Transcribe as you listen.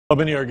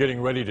Many are getting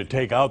ready to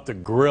take out the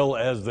grill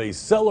as they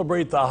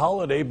celebrate the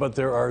holiday, but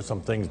there are some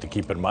things to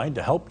keep in mind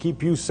to help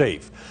keep you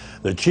safe.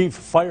 The chief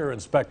fire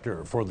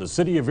inspector for the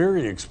city of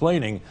Erie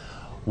explaining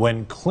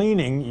when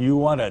cleaning, you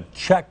want to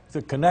check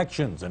the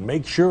connections and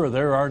make sure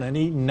there aren't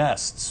any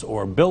nests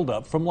or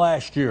buildup from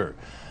last year.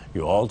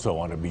 You also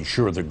want to be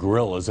sure the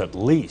grill is at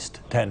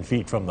least 10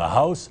 feet from the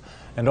house.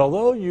 And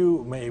although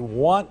you may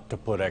want to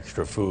put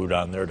extra food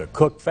on there to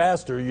cook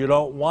faster, you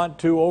don't want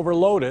to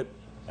overload it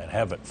and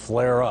have it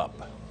flare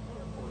up.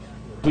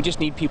 We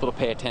just need people to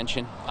pay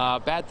attention.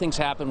 Bad things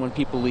happen when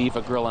people leave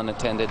a grill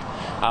unattended.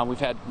 We've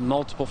had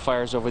multiple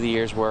fires over the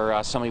years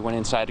where somebody went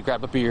inside to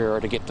grab a beer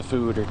or to get the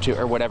food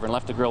or whatever and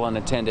left the grill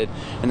unattended.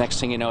 The next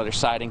thing you know, their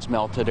siding's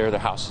melted or their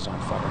house is on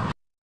fire.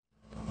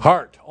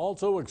 Hart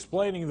also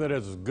explaining that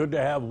it's good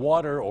to have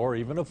water or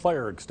even a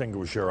fire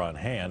extinguisher on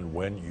hand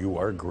when you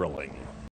are grilling.